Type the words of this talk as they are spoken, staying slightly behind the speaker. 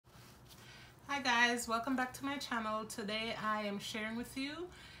guys, welcome back to my channel. Today I am sharing with you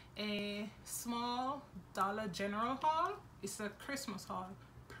a small Dollar General haul. It's a Christmas haul,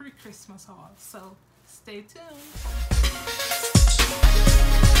 pre-Christmas haul, so stay tuned.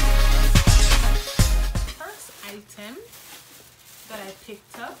 First item that I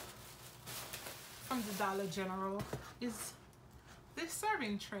picked up from the Dollar General is this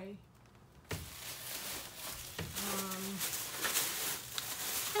serving tray.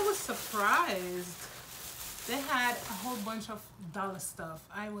 I was surprised. They had a whole bunch of dollar stuff.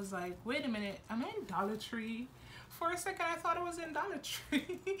 I was like, wait a minute, am I in Dollar Tree? For a second I thought I was in Dollar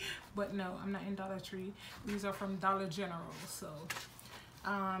Tree. But no, I'm not in Dollar Tree. These are from Dollar General. So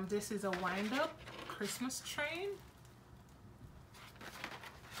this is a wind-up Christmas train.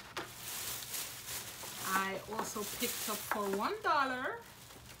 I also picked up for $1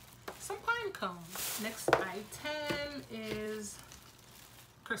 some pine cones. Next item is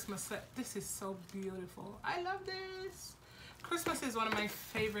Christmas set. This is so beautiful. I love this. Christmas is one of my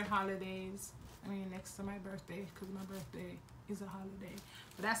favorite holidays. I mean, next to my birthday, because my birthday is a holiday.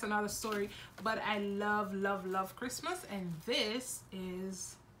 But that's another story. But I love, love, love Christmas. And this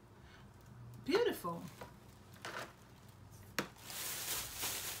is beautiful.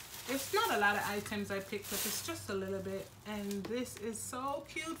 It's not a lot of items I picked up. It's just a little bit. And this is so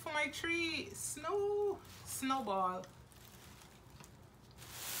cute for my tree. Snowball.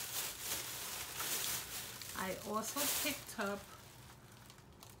 I also picked up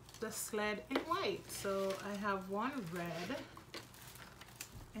the sled in white. So I have one red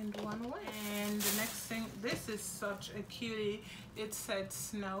and one white. And the next thing, this is such a cutie. It said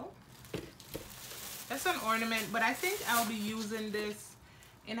snow. That's an ornament, but I think I'll be using this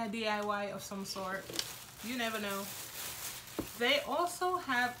in a DIY of some sort. You never know. They also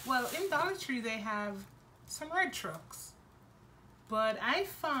have, well, in Dollar Tree they have some red trucks, but I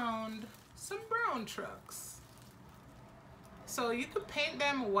found some brown trucks. So you could paint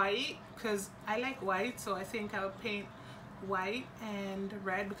them white, because I like white, so I think I'll paint white and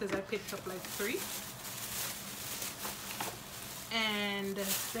red because I picked up like 3. And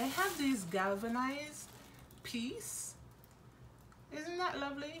they have these galvanized piece. Isn't that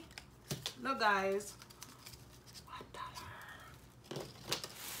lovely? Look guys, $1.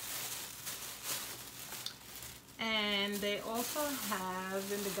 And they also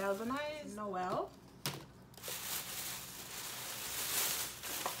have in the galvanized Noel.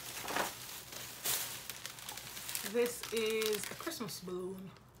 This is a Christmas balloon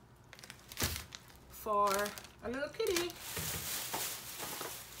for a little kitty.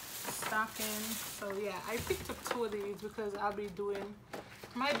 Stocking. So yeah, I picked up 2 of these because I'll be doing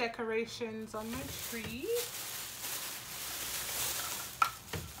my decorations on my tree.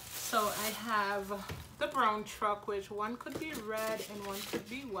 So I have the brown truck, which one could be red and one could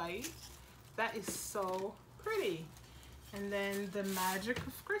be white. That is so pretty. And then the magic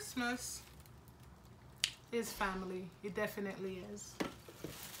of Christmas is family. It definitely is.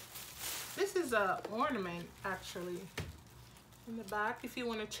 This is a ornament actually. In the back, if you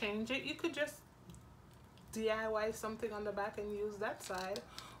want to change it, you could just DIY something on the back and use that side,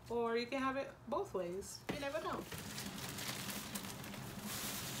 or you can have it both ways. You never know.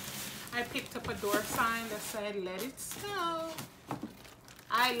 I picked up a door sign that said let it snow.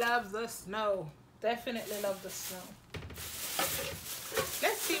 I love the snow. Definitely love the snow.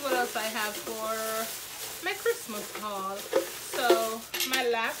 Let's see what else I have for my Christmas haul. So my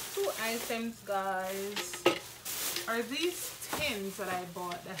last 2 items, guys, are these tins that I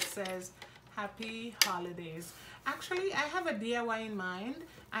bought that says Happy Holidays. Actually, I have a DIY in mind,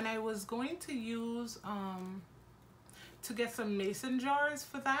 and I was going to use to get some mason jars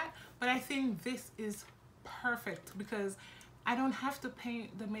for that, but I think this is perfect because I don't have to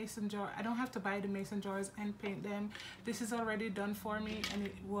paint the mason jar. I don't have to buy the mason jars and paint them. This is already done for me, and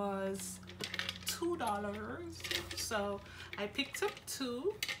it was $2. So I picked up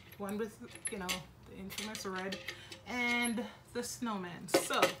 2, one with, you know, the infamous red and the snowman.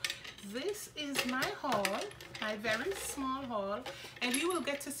 So this is my haul, my very small haul, and you will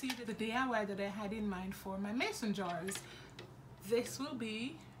get to see the DIY that I had in mind for my mason jars. This will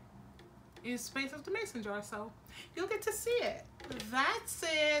be in space of the mason jar, so you'll get to see it. That's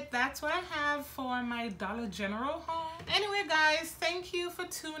it. That's what I have for my Dollar General haul. Anyway guys, thank you for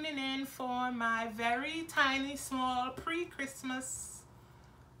tuning in for my very tiny small pre-Christmas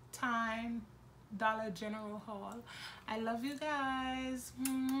time Dollar General haul. I love you guys.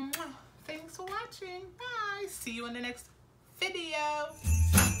 Thanks for watching. Bye. See you in the next video.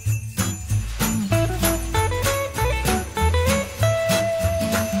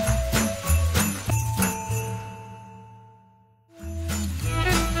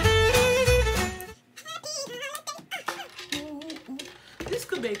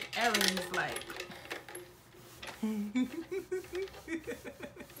 bake errands like.